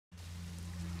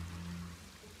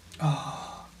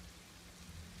Oh,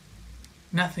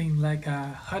 nothing like a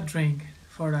hot drink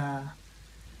for a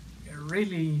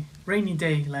really rainy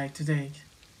day like today.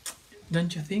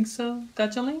 Don't you think so,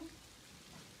 Kathleen?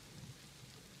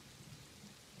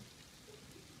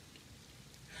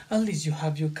 At least you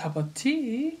have your cup of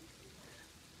tea.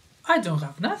 I don't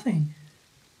have nothing.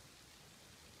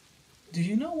 Do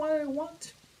you know what I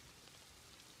want?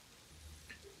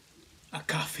 A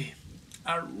coffee.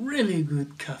 A really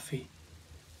good coffee.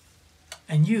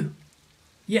 And you,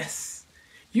 yes,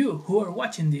 you who are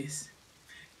watching this,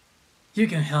 you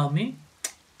can help me.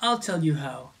 I'll tell you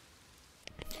how.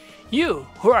 You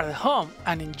who are at home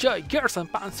and enjoy Girls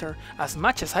and Panzer as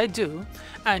much as I do,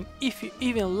 and if you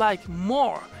even like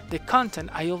more the content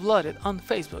I uploaded on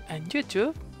Facebook and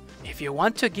YouTube, if you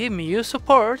want to give me your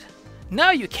support,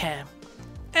 now you can.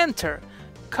 Enter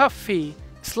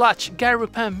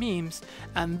coffee/GaryPan memes,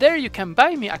 and there you can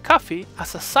buy me a coffee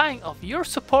as a sign of your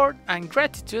support and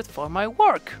gratitude for my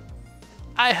work.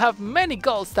 I have many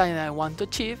goals that I want to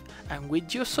achieve, and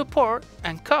with your support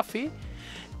and coffee,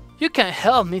 you can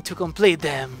help me to complete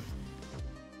them.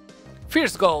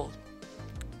 First goal: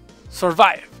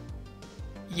 survive.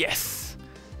 Yes,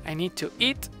 I need to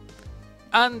eat,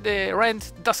 and the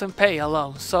rent doesn't pay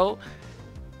alone, so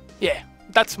yeah,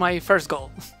 that's my first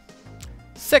goal.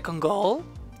 Second goal: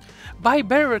 buy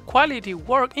better quality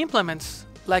work implements,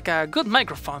 like a good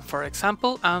microphone for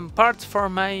example, and parts for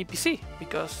my PC,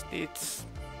 because it's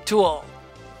too old.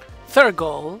 Third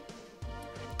goal: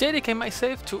 dedicate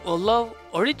myself to upload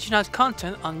original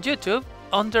content on YouTube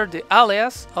under the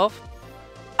alias of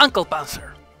Uncle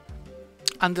Panzer.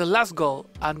 And the last goal,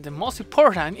 and the most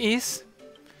important, is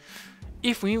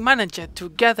if we manage it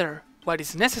together what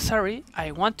is necessary,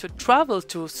 I want to travel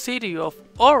to city of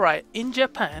Ora in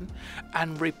Japan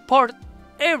and report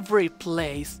every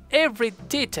place, every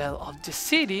detail of the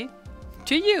city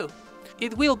to you.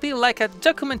 It will be like a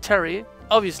documentary,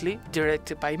 obviously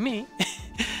directed by me,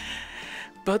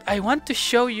 but I want to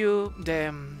show you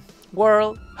the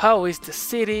world, how is the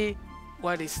city,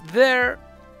 what is there,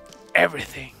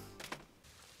 everything.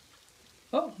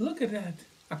 Oh, look at that.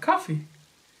 A coffee.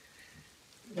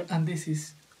 And this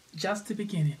is just the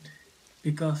beginning,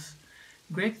 because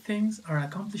great things are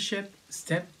accomplished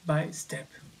step by step.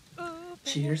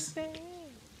 Cheers.